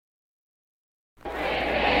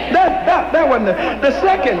That wasn't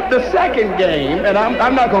the second game, and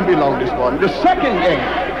I'm not going to be long this morning. The second game,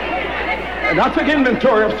 and I took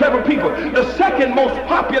inventory of several people. The second most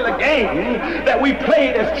popular game that we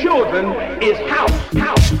played as children is house.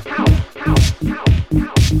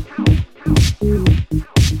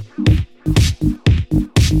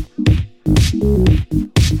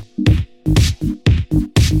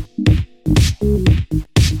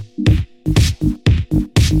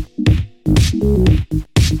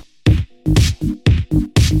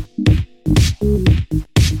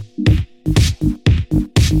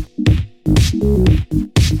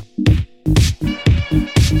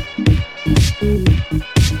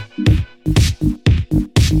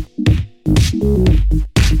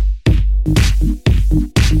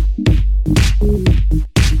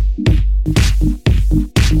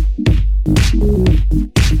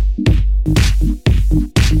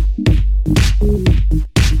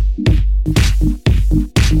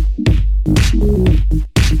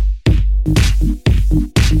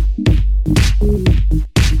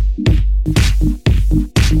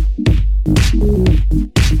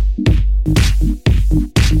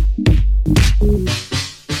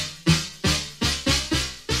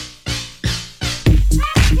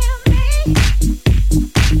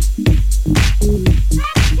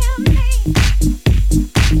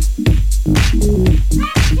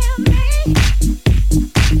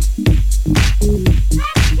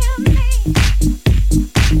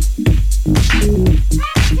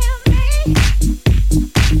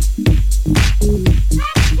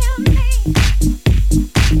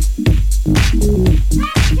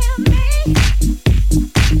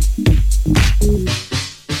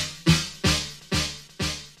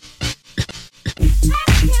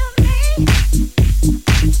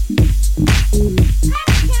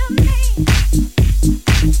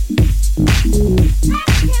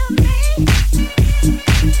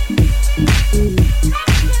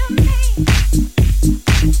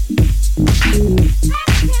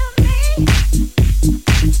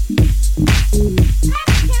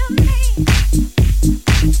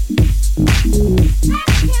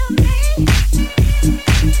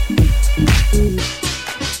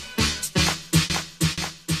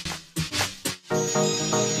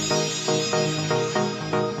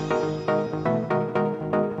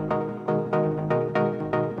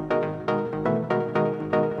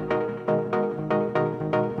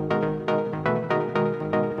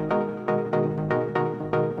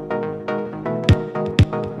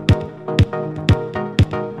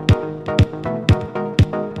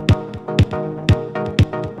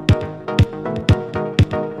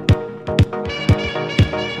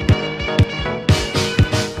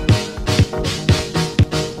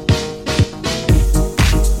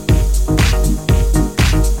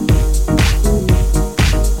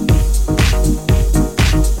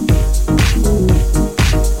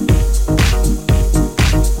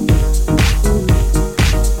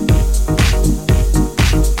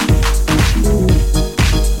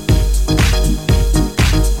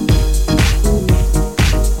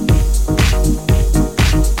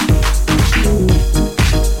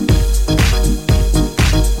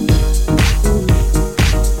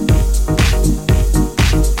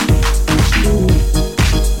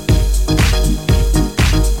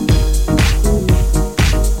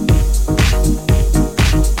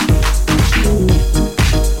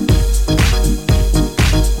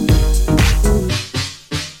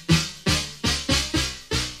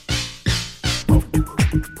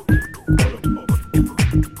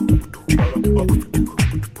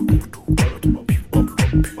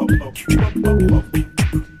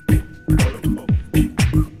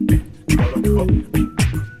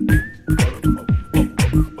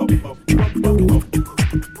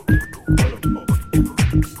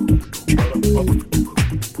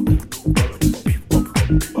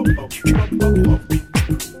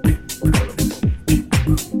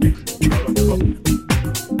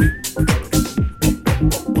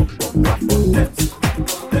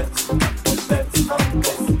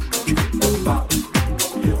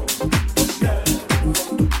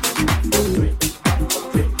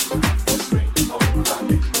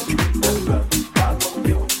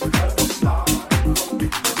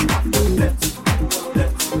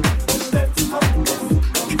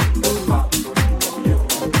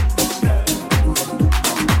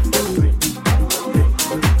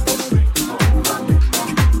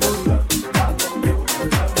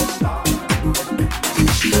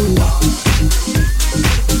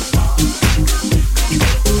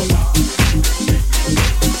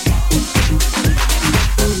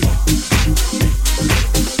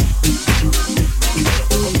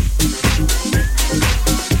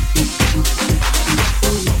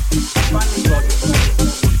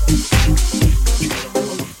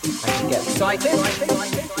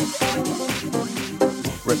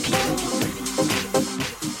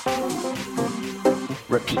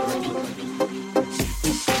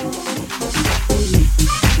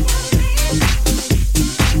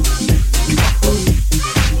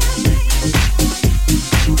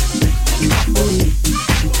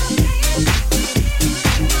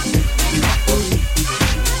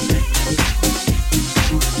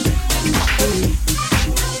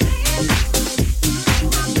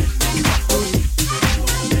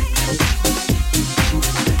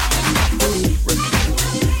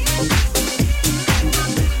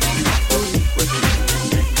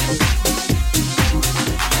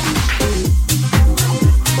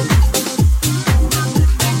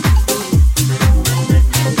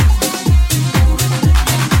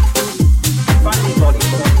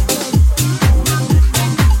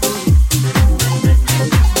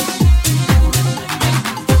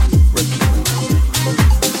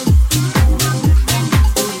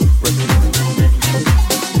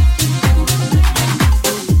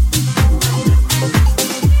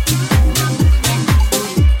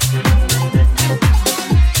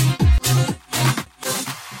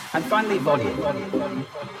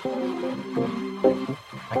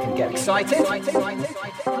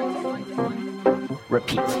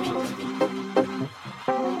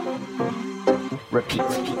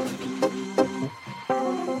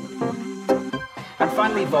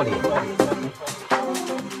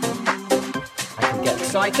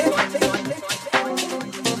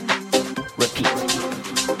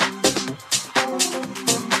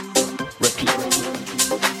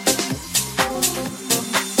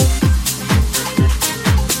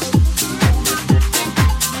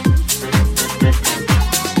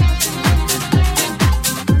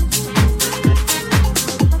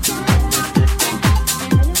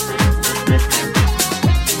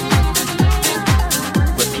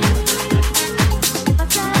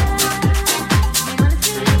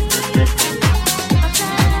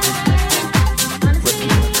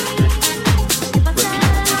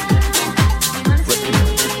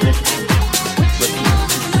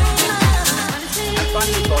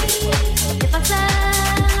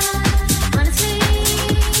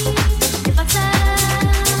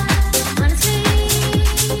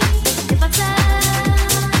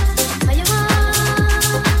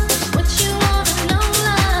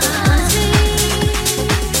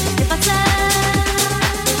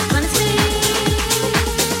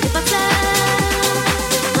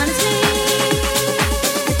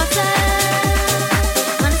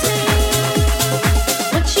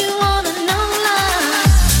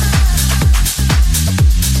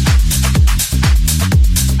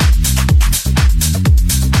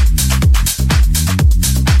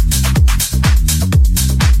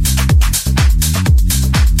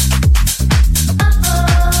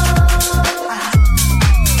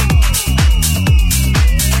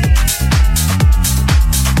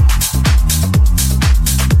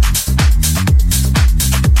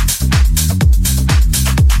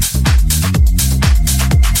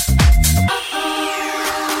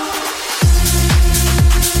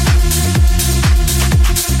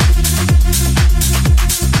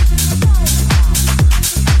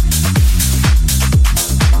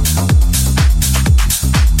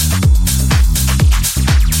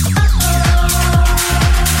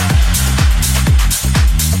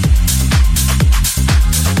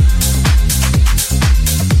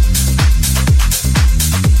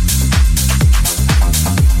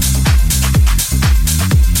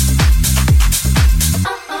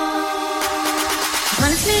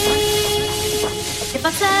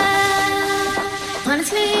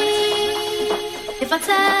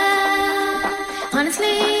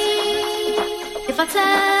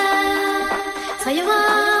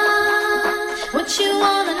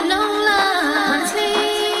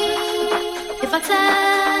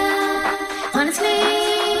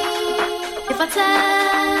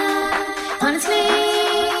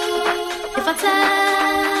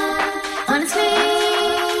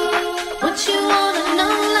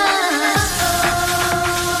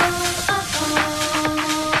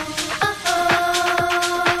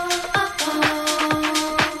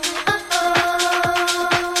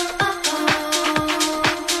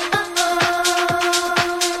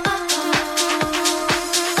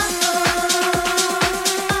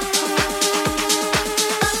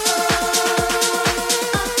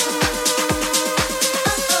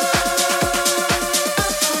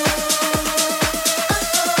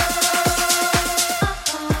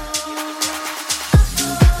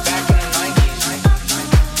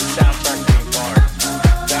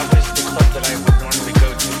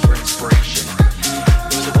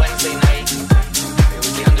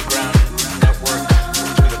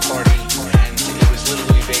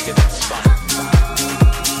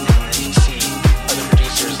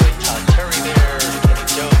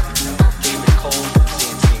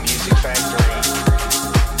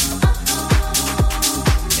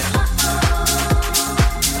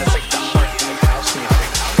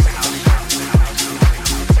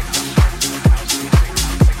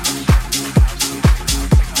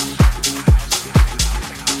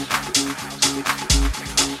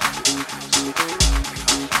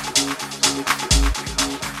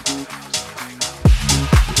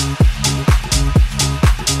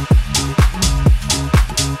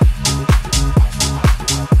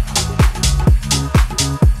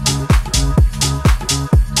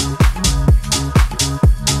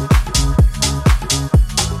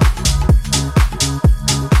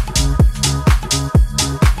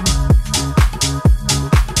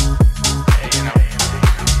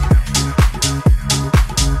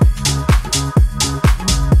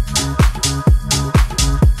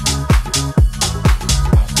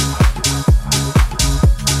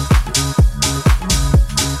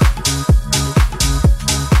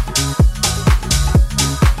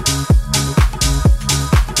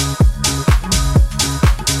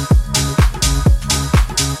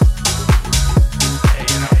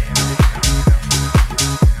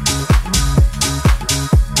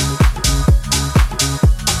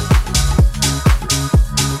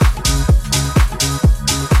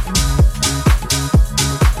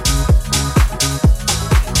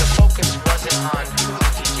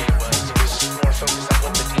 focused on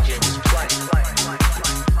what the DJ was playing.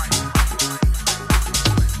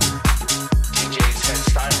 DJs had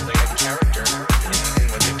style, they had character in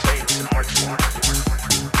what they played. It's an art form.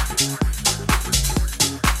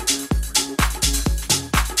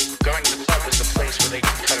 Going to the club was the place where they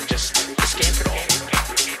could kind of just escape it all.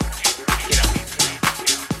 You know,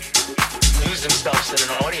 lose themselves in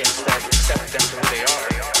an audience that accepted them for who they are.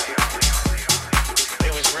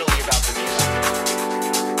 It was really about the music.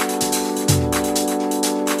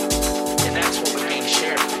 And that's what was being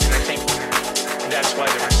shared. And I think that's why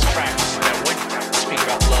there was tracks that would speak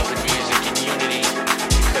about love and music and unity,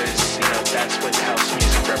 because, you know, that's what house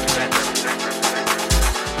music represents.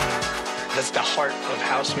 That's the heart of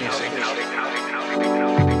house music.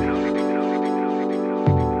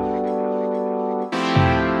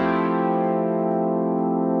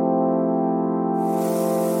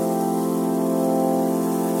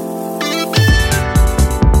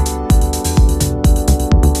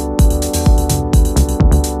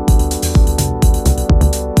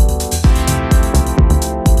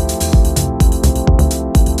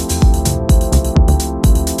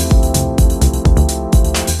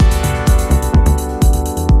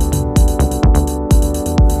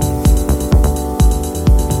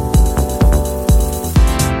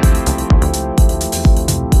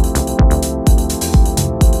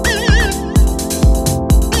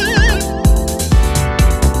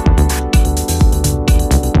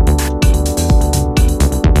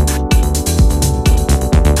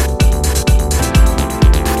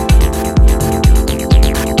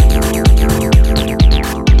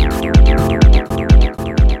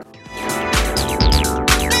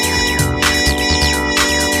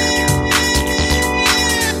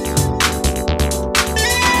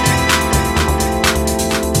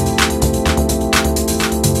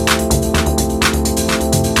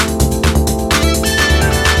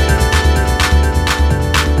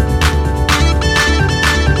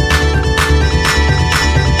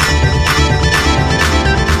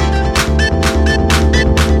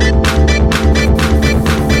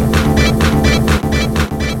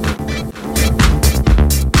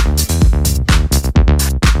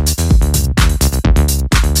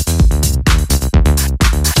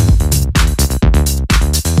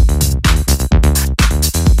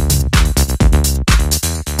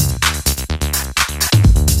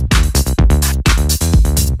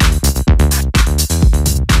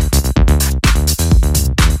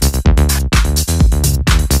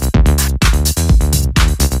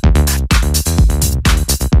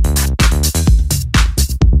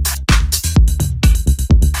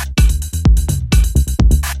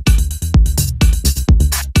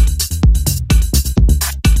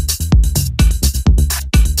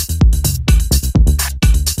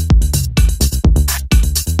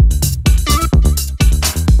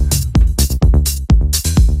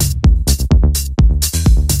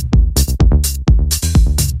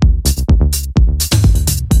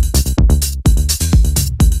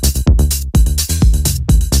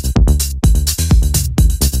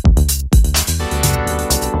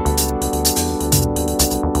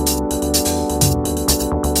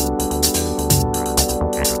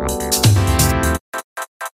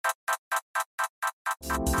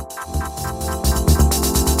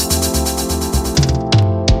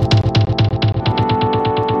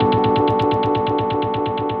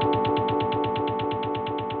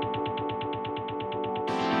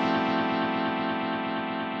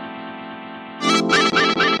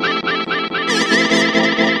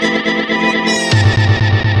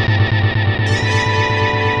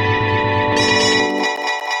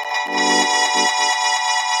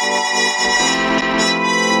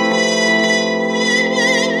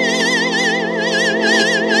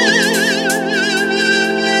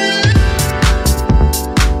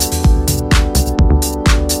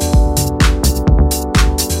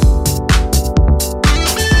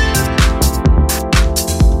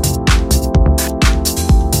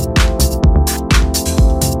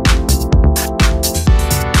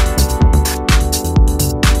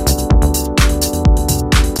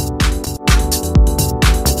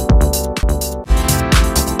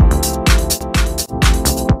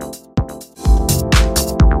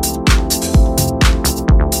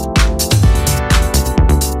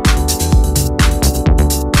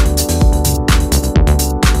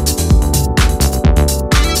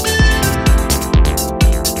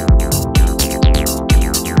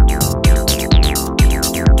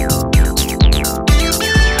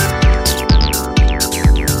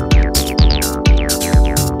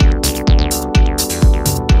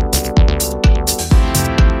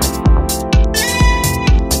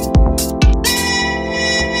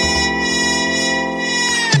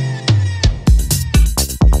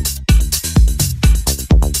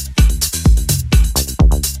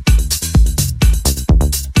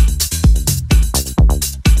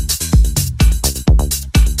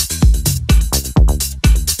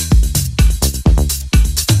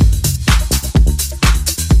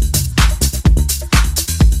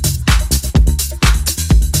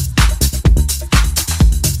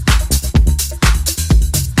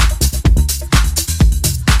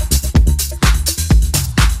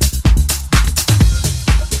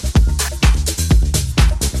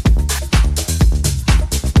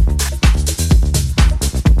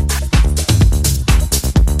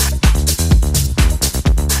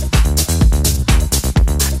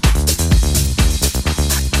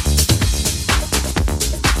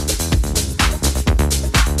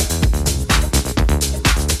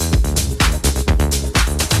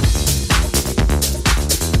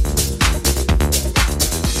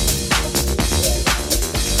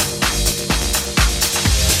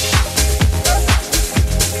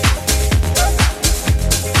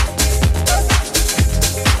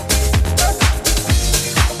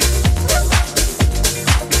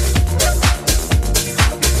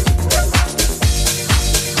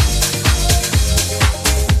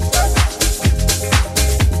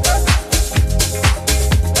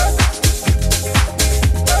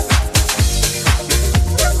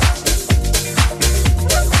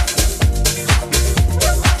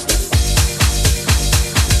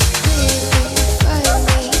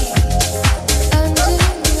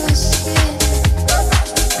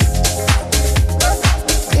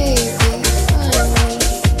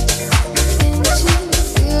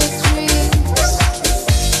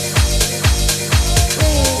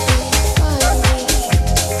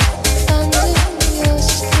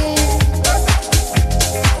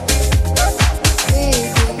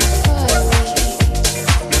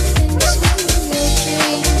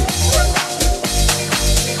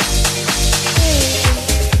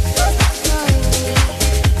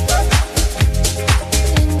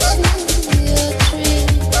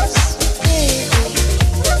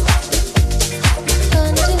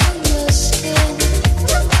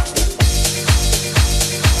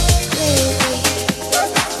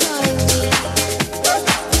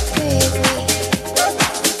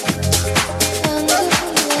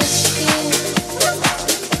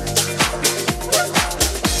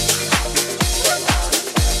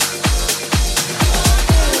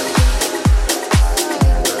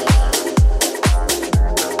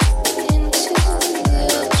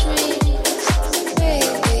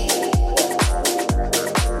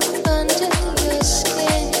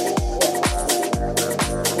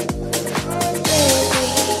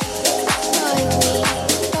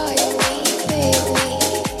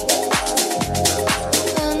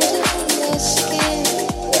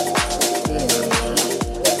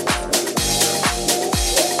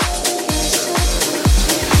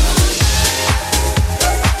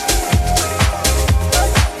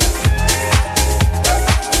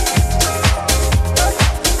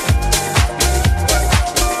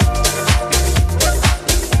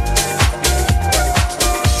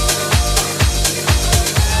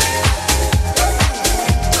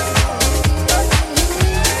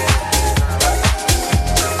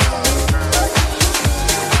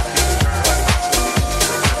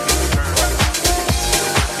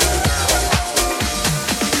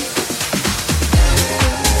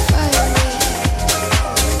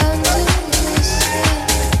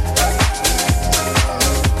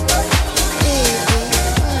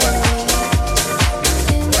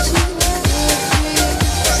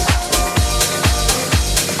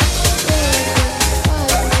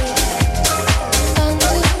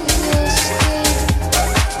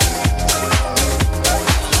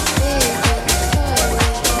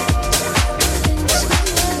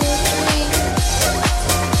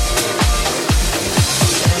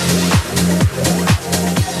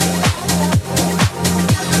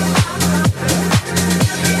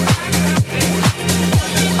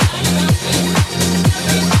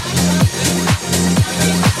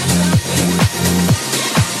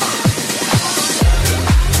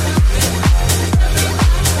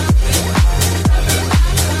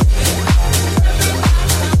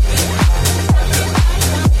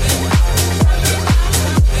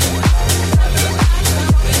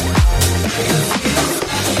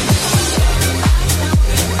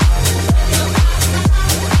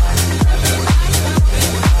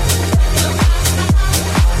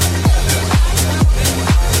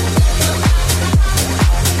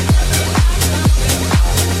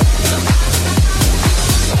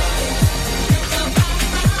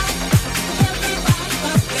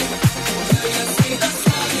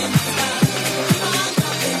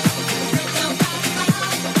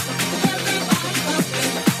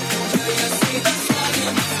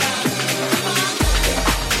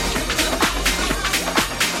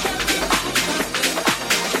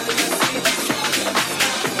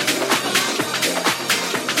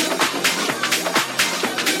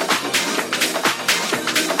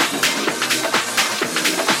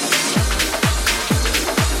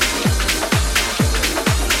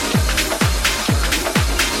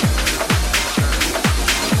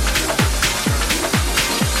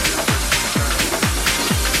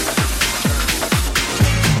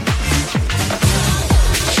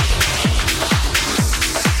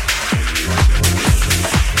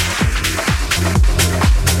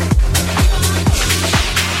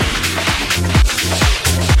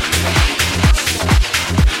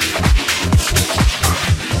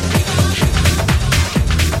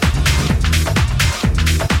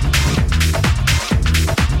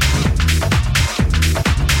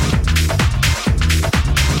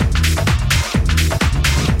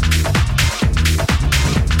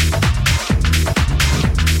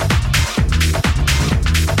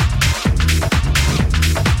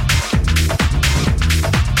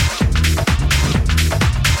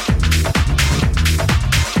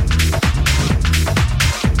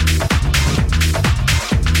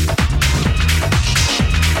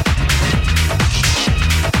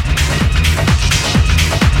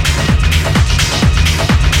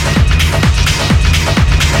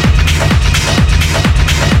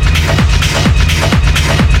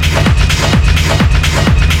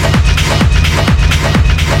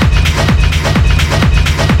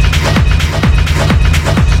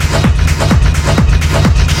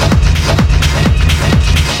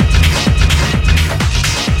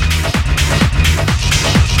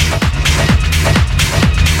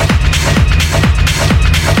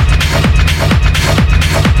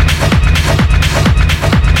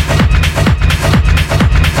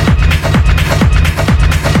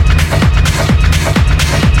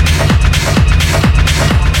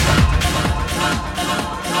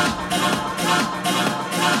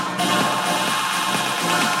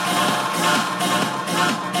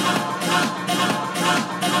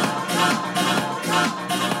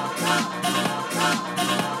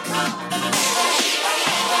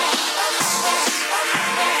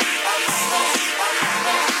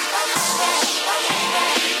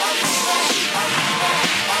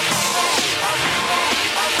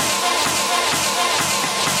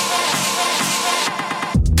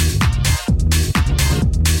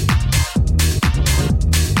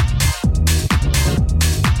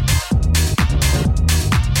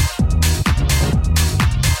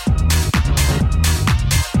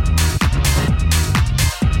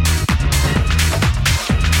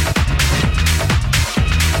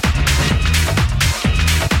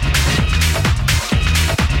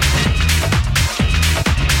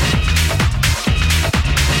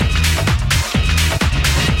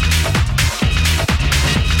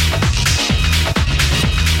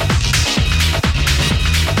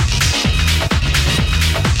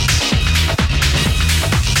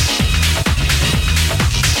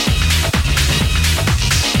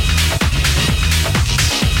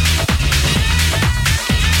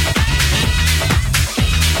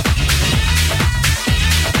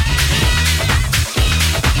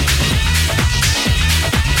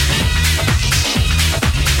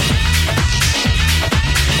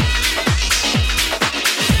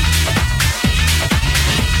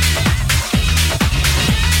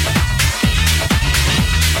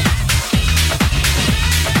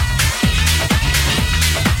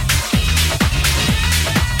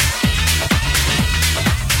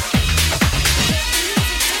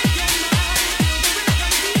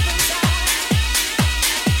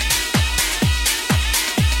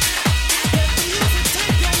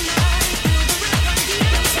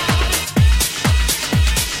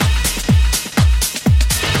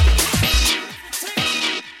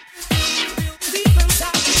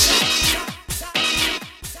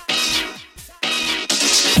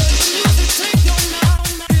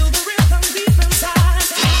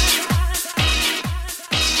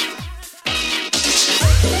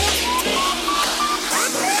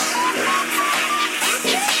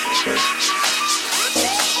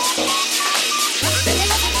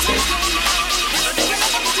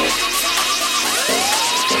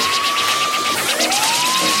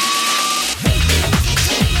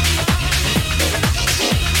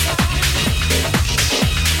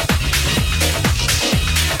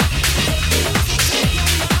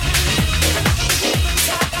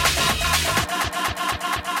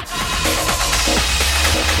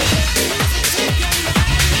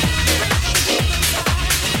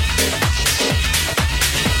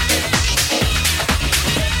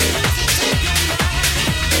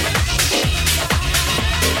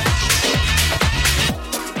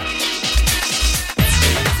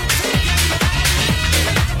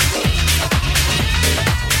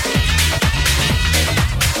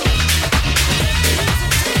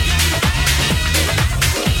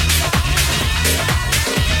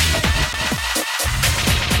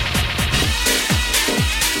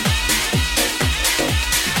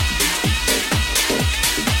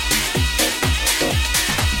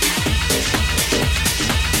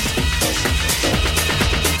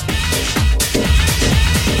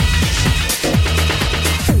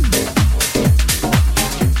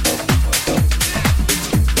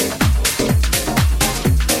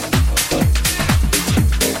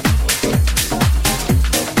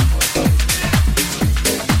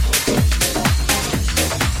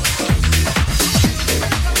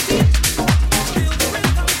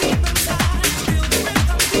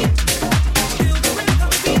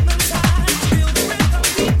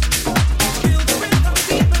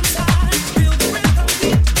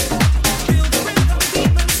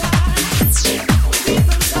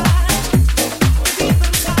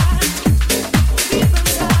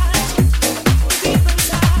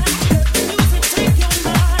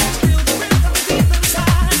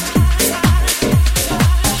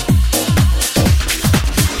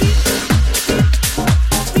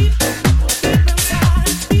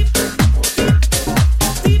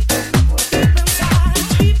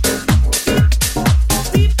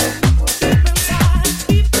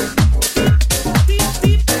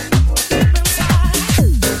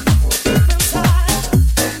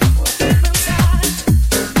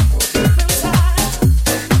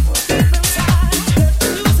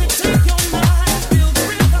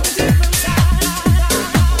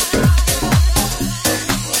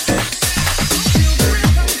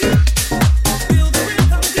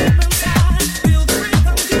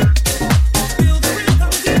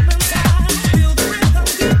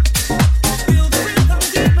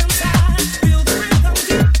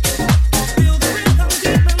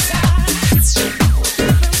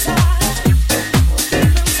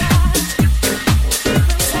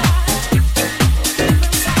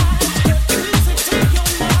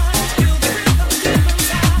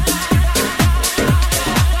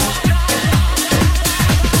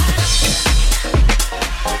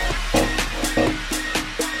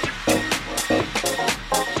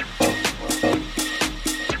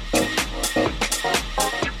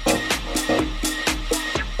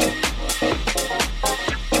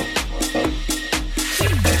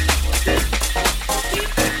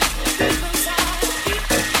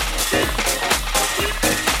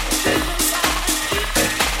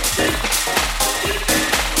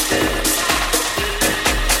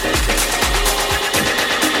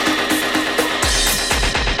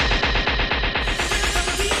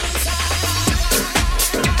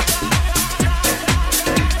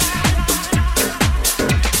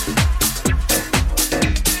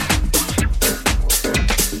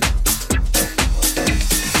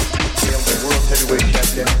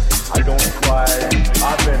 don't cry.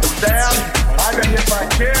 I've been stabbed, I've been hit by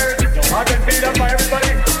chairs, I've been beat up by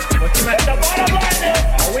everybody. What's the matter? The bottom line is,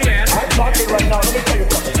 I'm talking right now. Let me tell you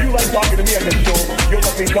something. You like talking to me on this show, you'll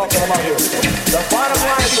let me talk when I'm out here. The bottom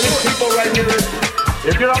line to these people right here is,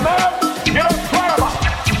 if you're a man, you don't cry about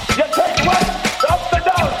it. You take what? Up and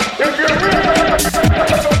down. If you're a real man, you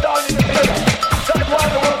go down in the middle. That's why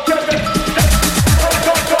the world champion.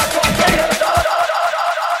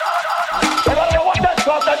 And I don't know what that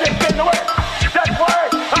cost. I just gave away. That's why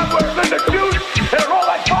I'm wearing the shoes and roll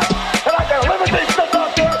like fun. And I got limited stuff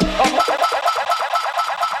out there.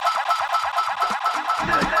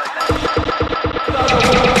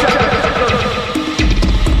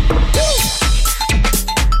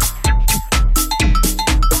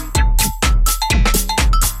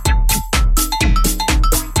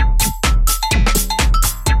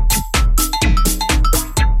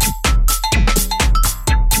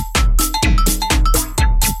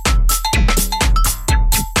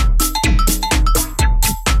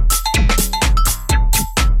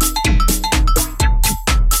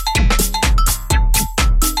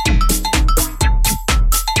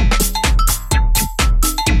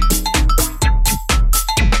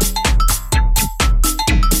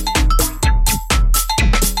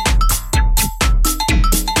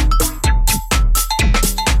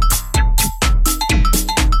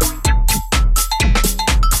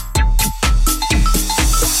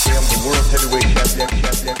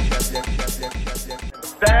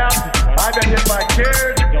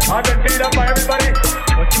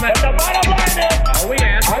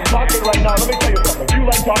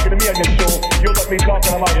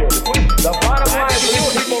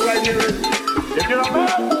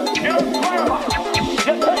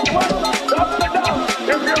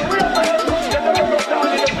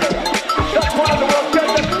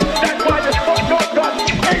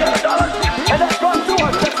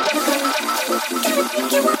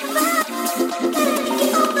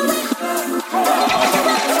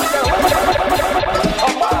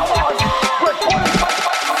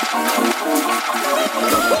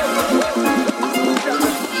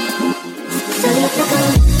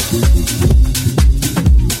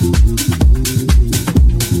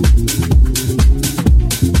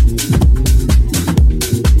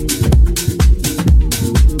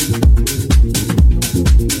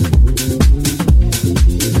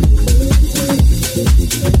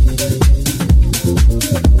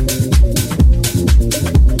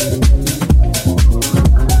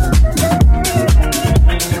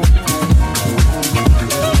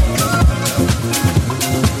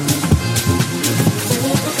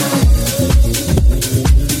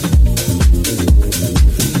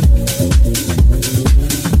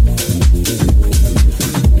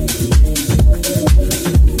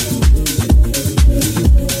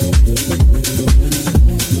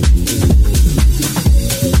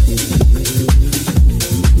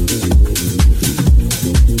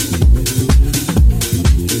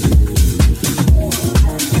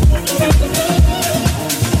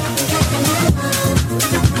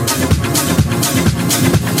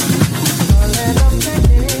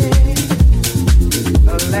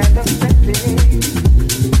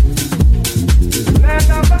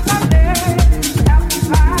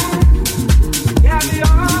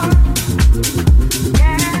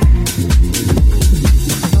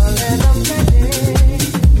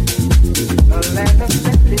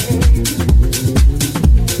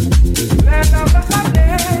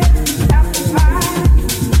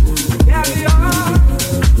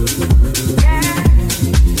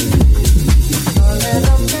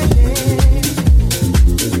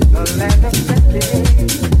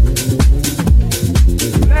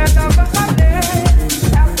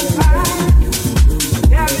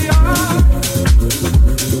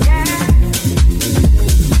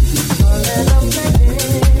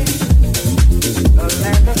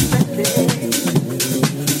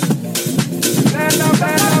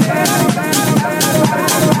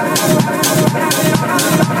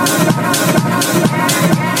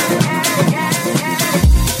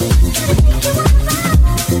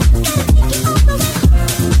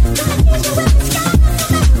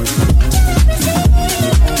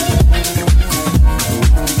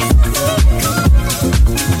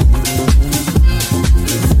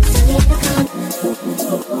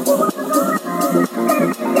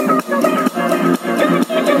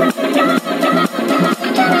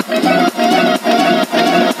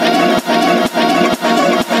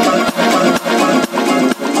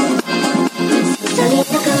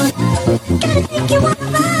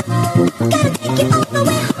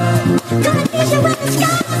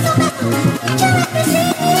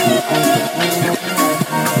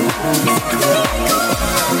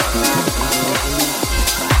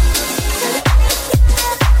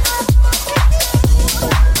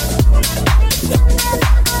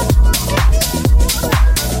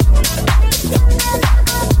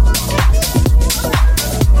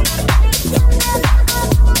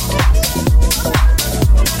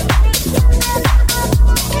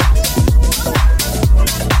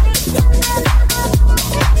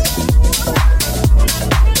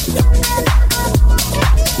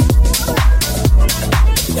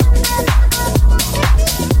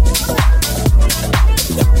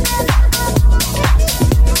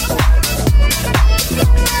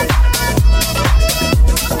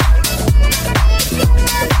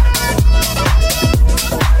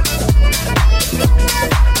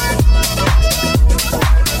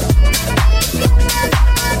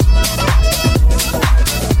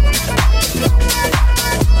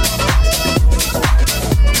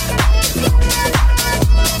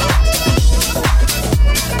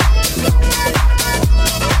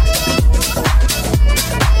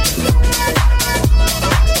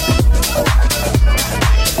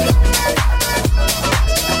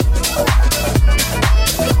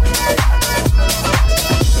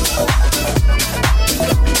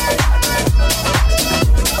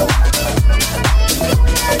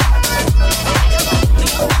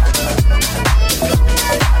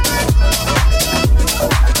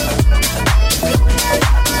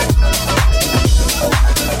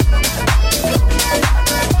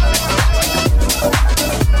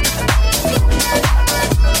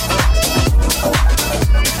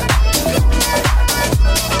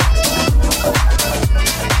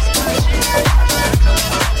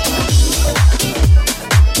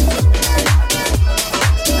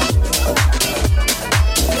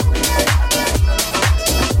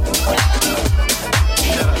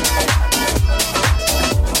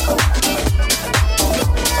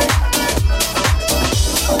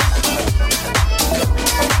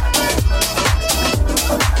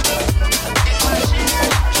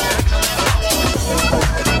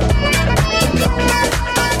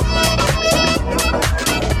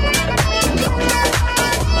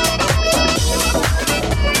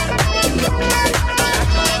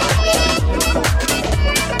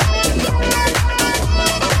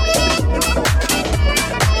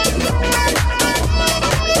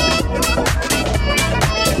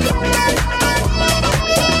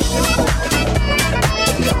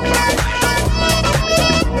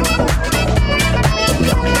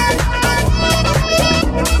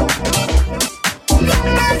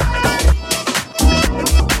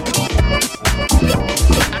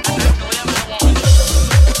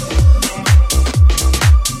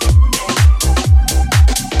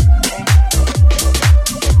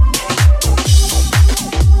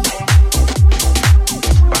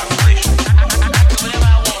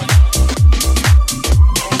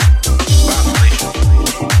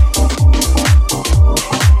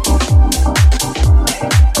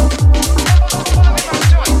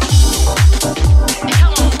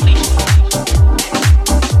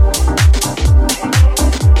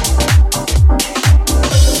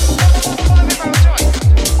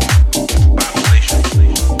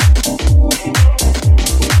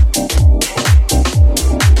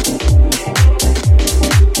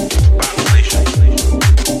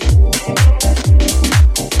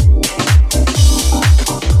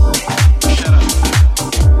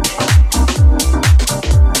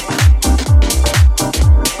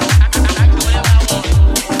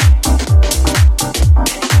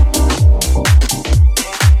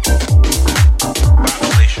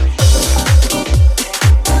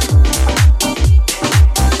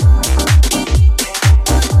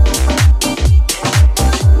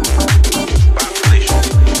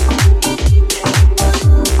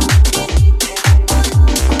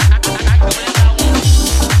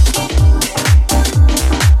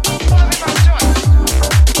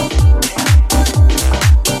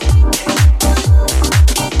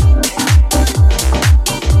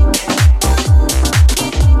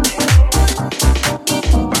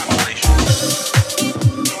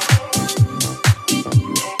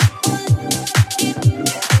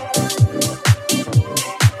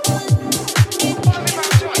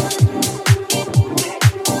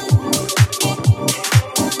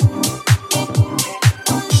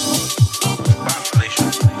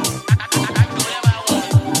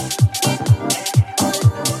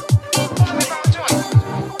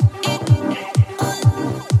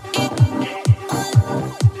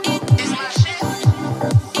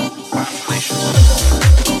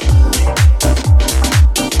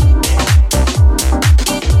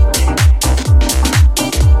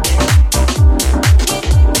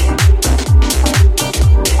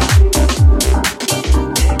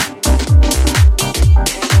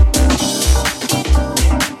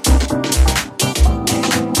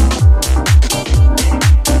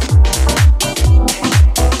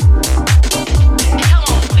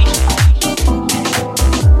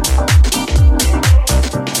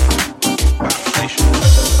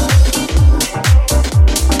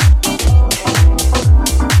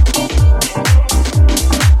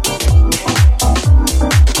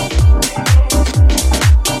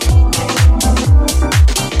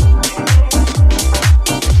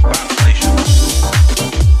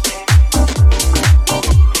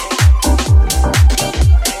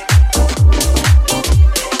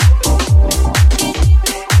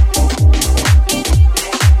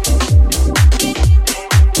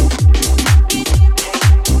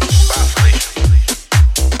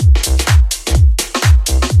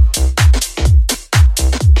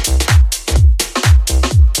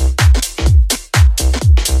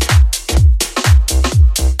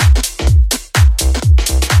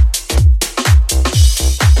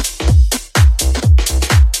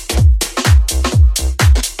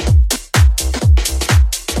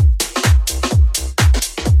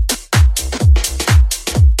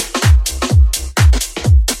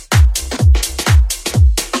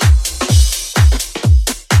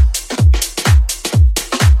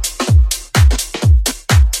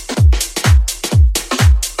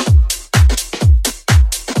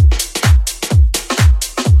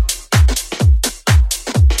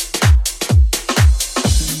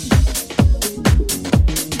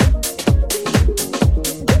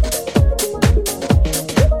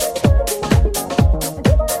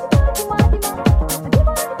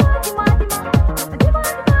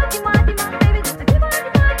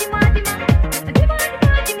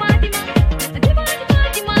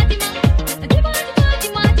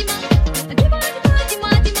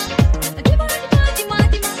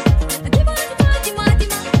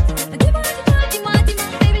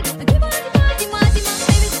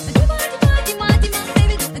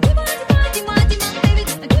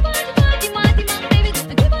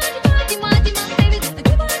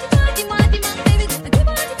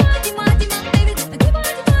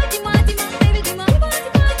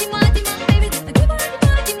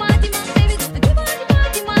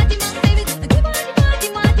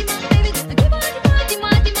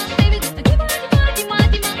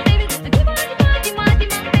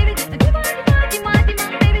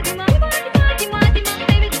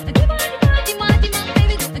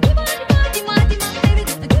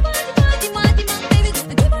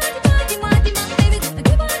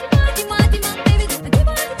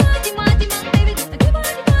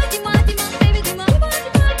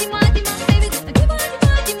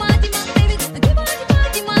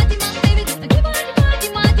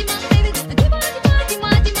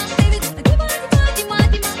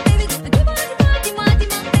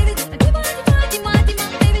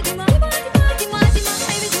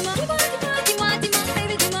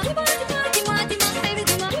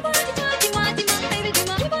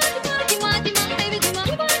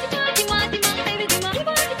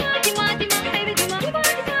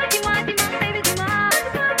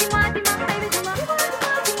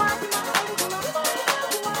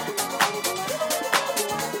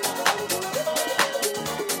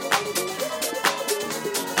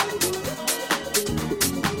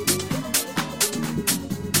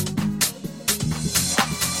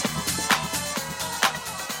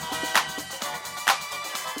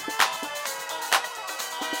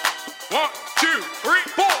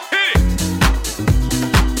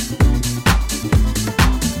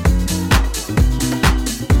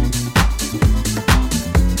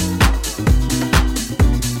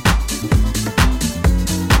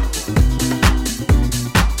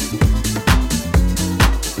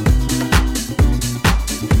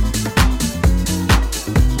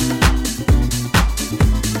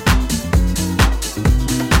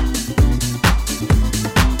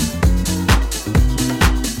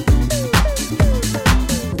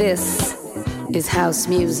 house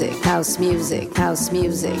music, house music, house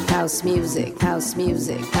music, house music, house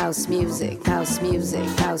music, house music, house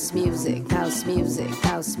music, house music, house music,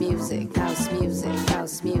 house music, house music,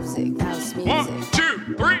 house music, house music. 1,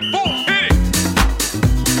 2, 3, 4, hit it!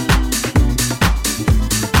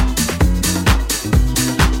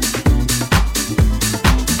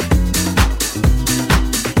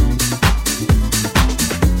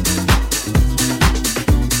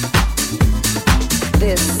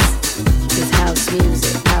 This is house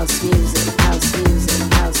music, house music, house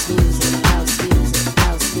music, house music, house music,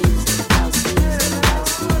 house music, house music, house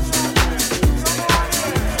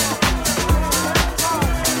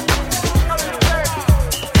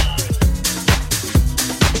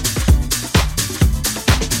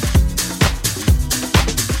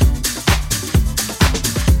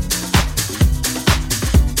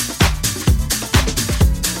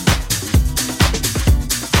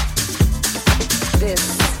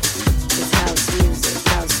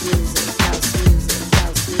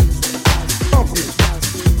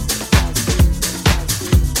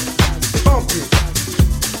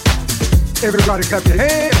Everybody clap your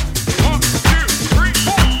hands. 1, 2, 3,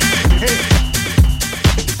 4, hit it!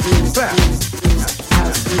 Clap.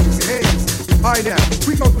 Hands. All right, now,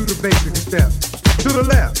 we gonna do the basic steps. To the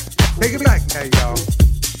left. Take it back now, y'all.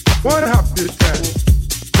 One hop this time.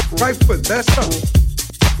 Right foot, that's up.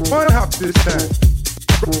 One hop this time.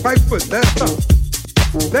 Right foot, that's up.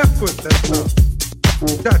 Left foot, that's up.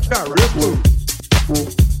 Cha-cha, real smooth.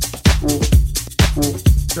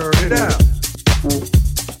 Turn it out.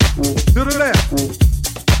 To the left.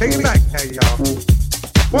 Take it back now, y'all.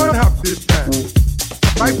 One hop this time.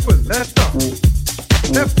 Right foot, left up.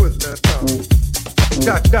 Left foot, left up.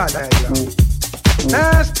 Cha-cha now, y'all.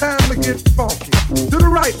 Last time to get funky. To the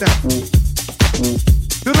right now.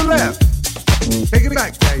 To the left. Take it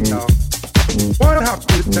back now, y'all. One hop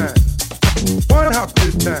this time. One hop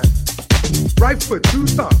this time. Right foot, 2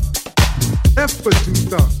 stomps. Left foot, 2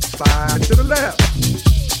 stomps. Slide to the left.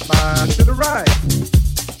 Slide to the right.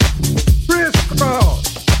 Crisscross,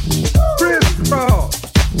 crisscross,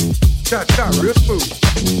 cha-cha, real smooth.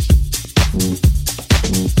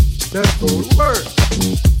 Let's go to work.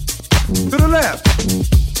 To the left,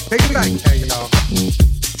 take it back now, y'all.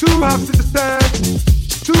 2 hops to the side,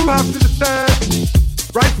 2 hops to the side.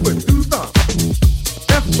 Right foot, 2 stomps.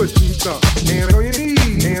 Left foot, 2 stomps. Hands on your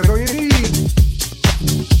knees, hands on your knees.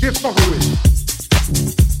 Get funky with it.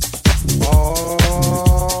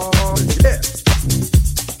 Oh, yeah.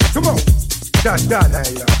 Come on. Cha-cha now,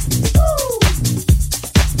 y'all.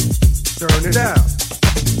 Turn it out.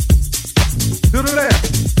 To the left.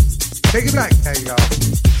 Take it back now, y'all.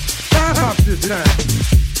 5 hops this time.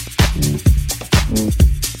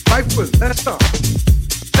 Right foot, left stomp.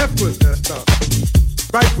 Left foot, left stomp.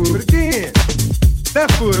 Right foot again.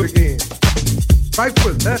 Left foot again. Right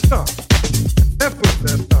foot, left stomp. Left foot,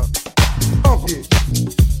 left stomp. Funky.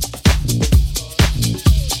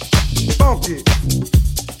 Funky.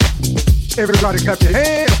 Everybody clap your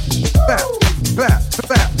hands. Clap, clap,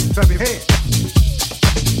 clap, clap your hands.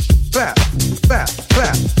 Clap, clap,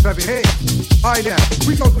 clap, clap your hands. All right, now,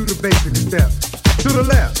 we gonna do the basic steps. To the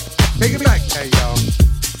left, take it back now, y'all.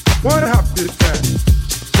 One hop this time.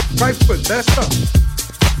 Right foot, left up.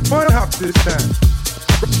 One hop this time.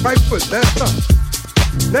 Right foot, left up.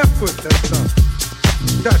 Left foot, left up.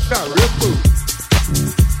 Cha-cha, real smooth.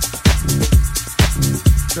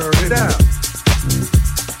 Turn it out.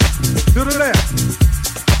 To the left.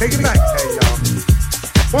 Take it back now, y'all.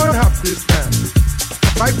 One hop this time.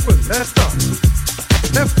 Right foot, left up.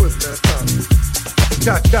 Left foot, left up.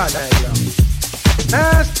 Cha-cha now, y'all.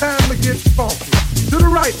 Last time to get funky. To the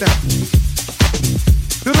right now.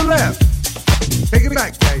 To the left. Take it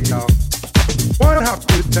back now, y'all. One hop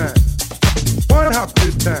this time. One hop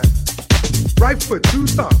this time. Right foot, 2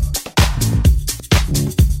 stomps.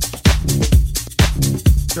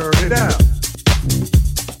 Turn it out.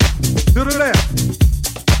 To the left.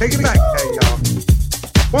 Take it back now, y'all.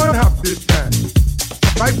 One hop this time.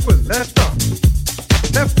 Right foot, left stomp.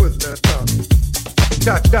 Left foot, left stomp.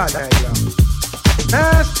 Cha-cha now, y'all.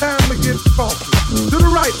 Last time to get funky. To the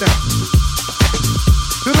right now.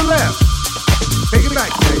 To the left. Take it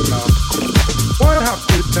back now, y'all. One hop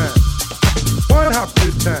this time. One hop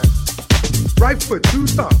this time. Right foot, 2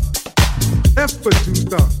 stomps. Left foot, 2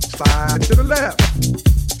 stomps. Slide to the left.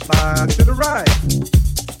 Slide to the right.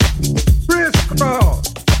 Crisscross.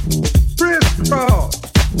 Crisscross.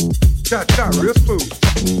 Cha-cha, real smooth.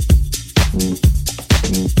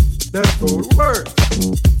 Let's go to work.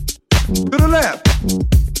 To the left.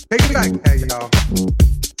 Take it back now, y'all.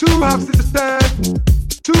 2 hops to the side.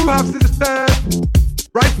 2 hops to the side.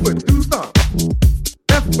 Right foot, 2 stomps.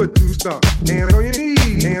 That's what do stuff. Hands on your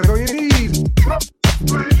knees, hands on your knees.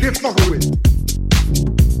 Get funky with it.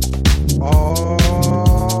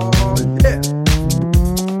 Oh, yeah.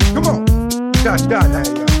 Come on. Shot, now,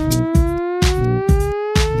 y'all.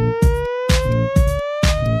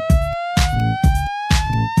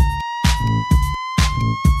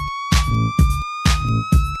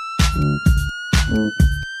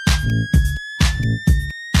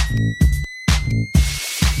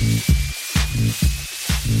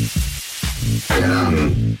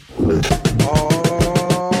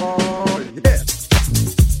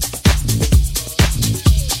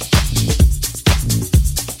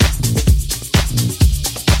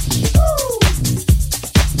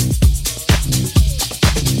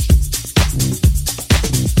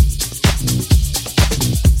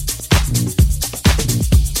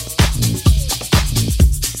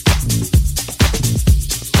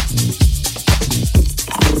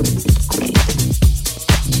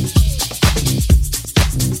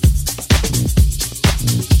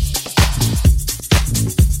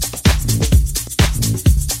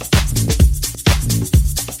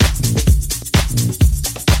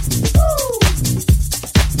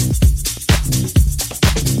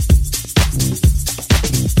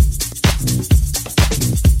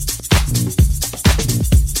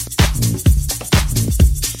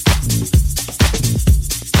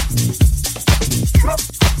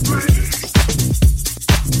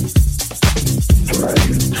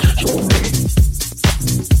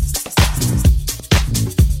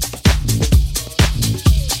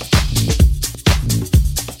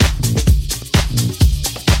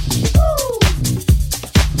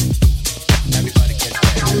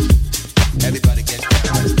 Everybody get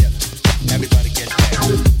down.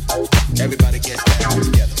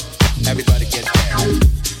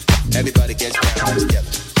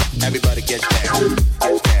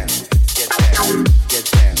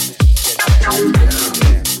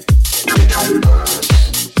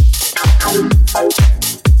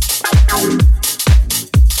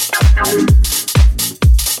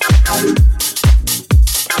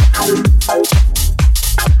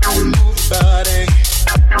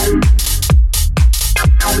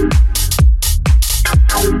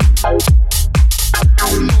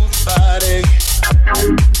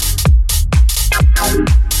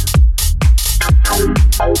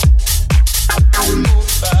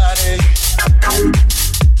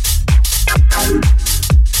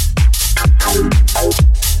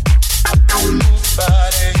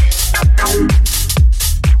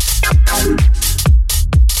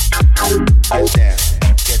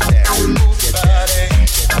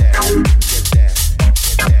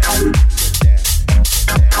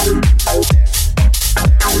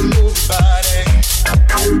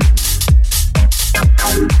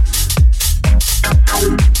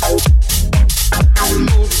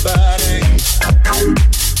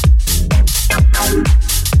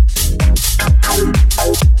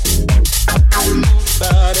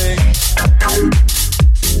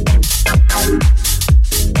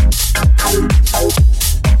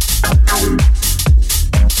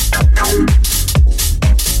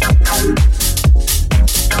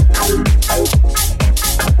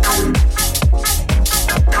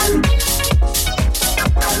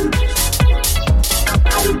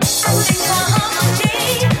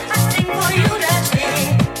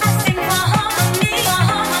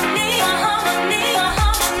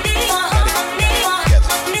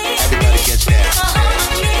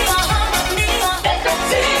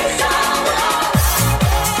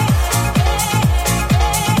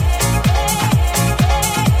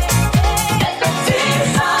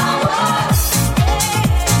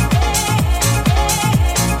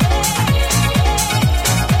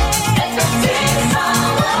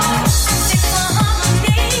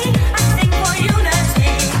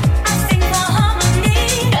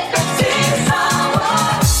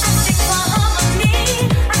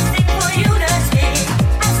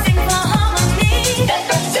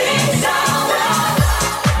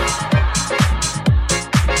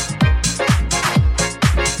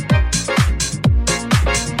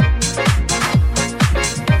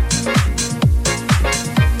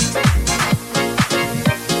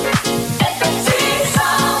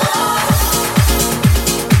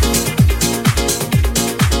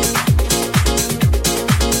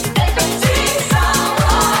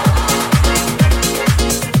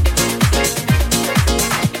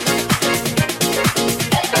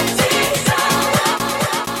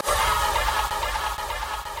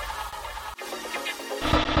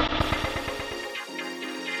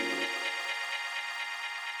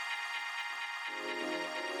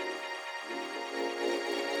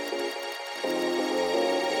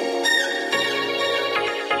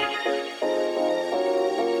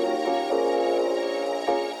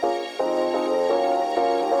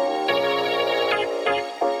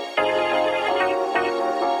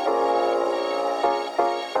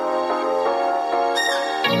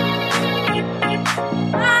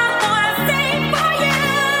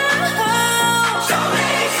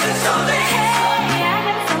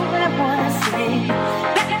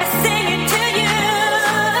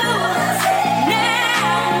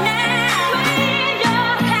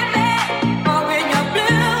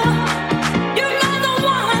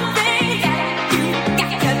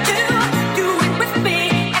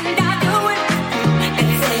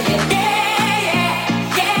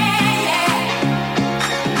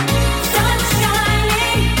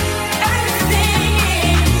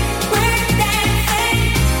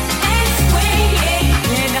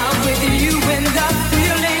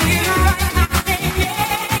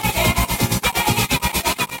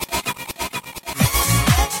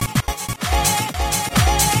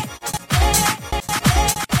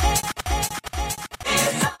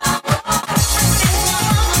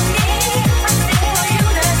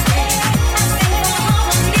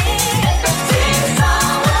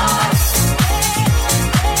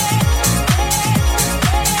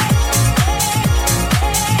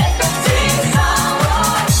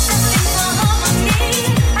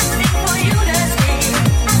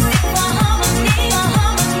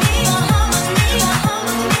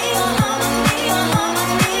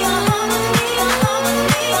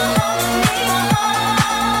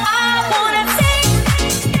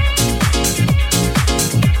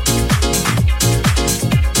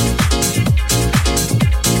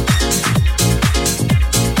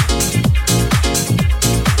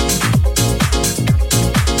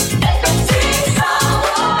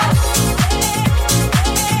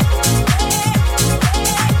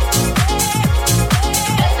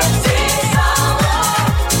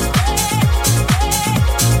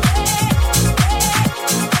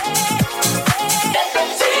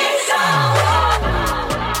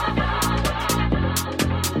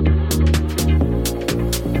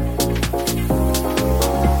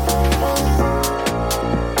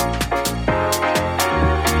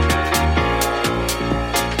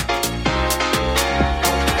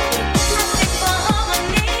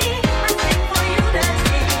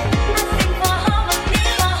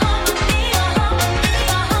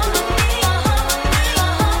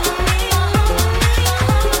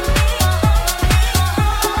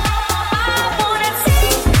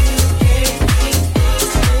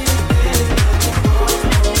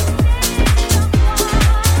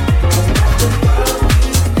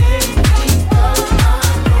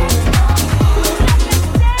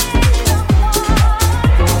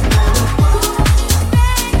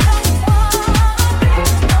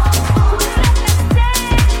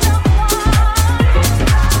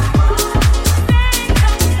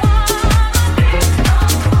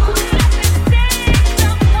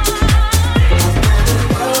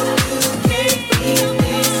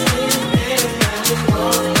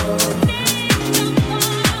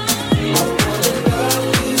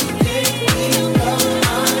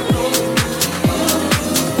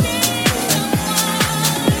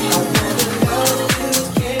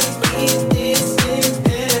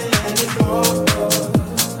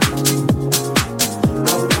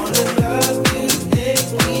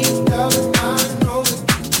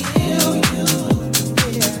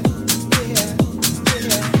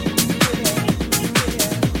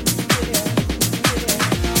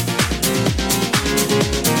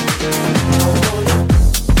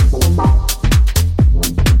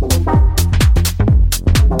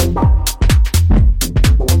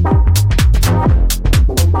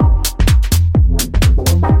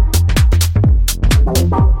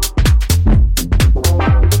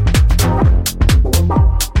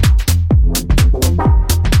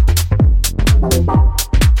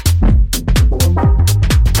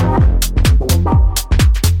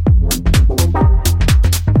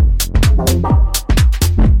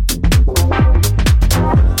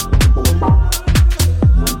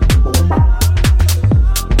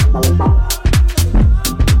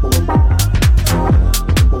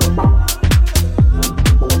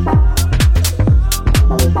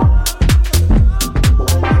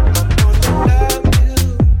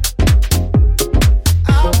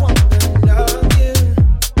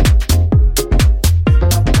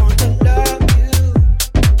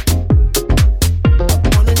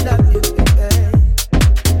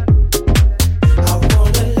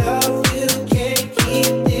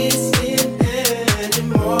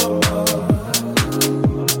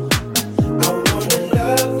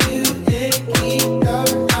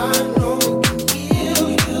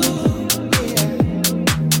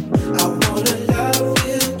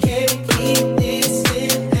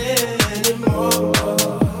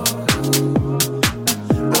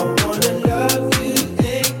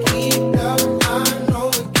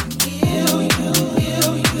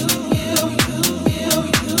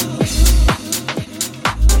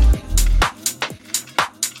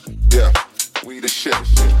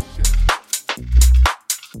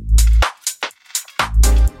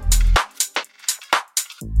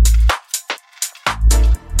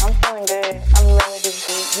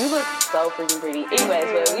 freaking pretty.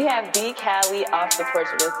 Anyways, but we have B. Callie off the porch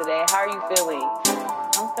with us today. How are you feeling?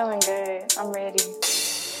 I'm feeling good. I'm ready.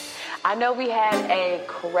 I know we had a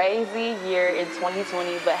crazy year in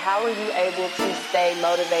 2020, but how were you able to stay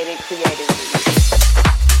motivated creatively?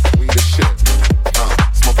 We the shit,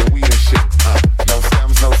 smoking weed and shit, no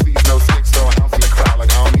stems, no seeds, no sticks, throw a house in the crowd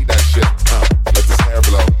like I don't need that shit, let the snare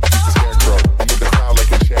blow, use the scarecrow, we move the crowd like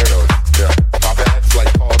concertos, yeah, pop the X like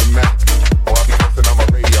Paul the Mac, or I'll be cussing on my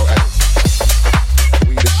radio edit.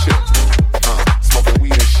 We the shit, smoking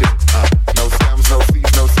weed and shit, no stems, no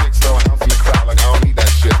seeds, no sticks, throw a house in the crowd like I don't need that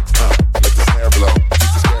shit, let the snare blow,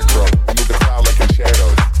 use the scarecrow, we move the crowd like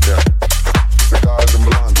concertos, yeah, cigars and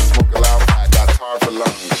blunts, smoke a loud pack, got tar for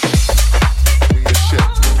lungs.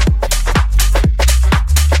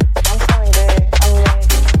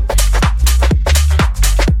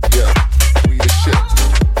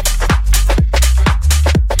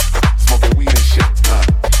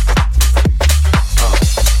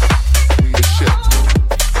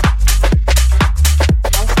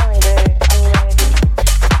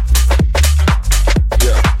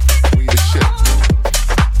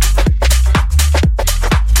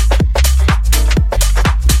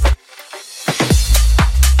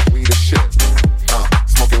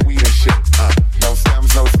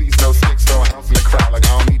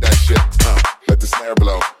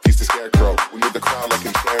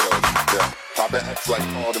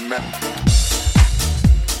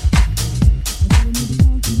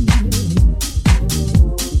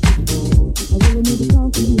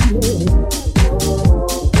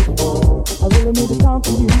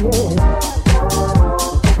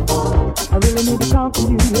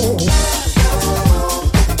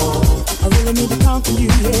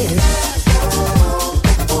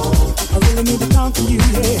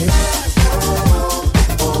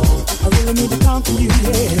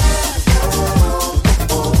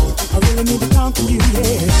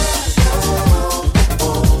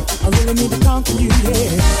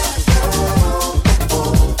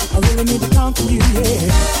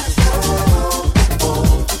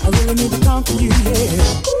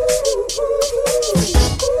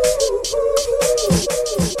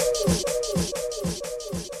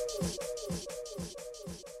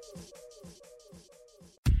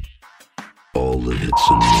 All the hits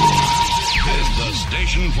and more. This is the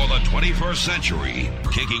station for the 21st century,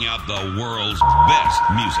 kicking out the world's best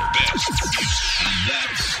music.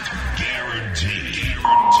 That's guaranteed.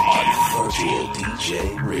 Virtual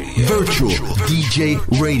DJ Radio. Virtual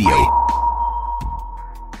DJ Radio.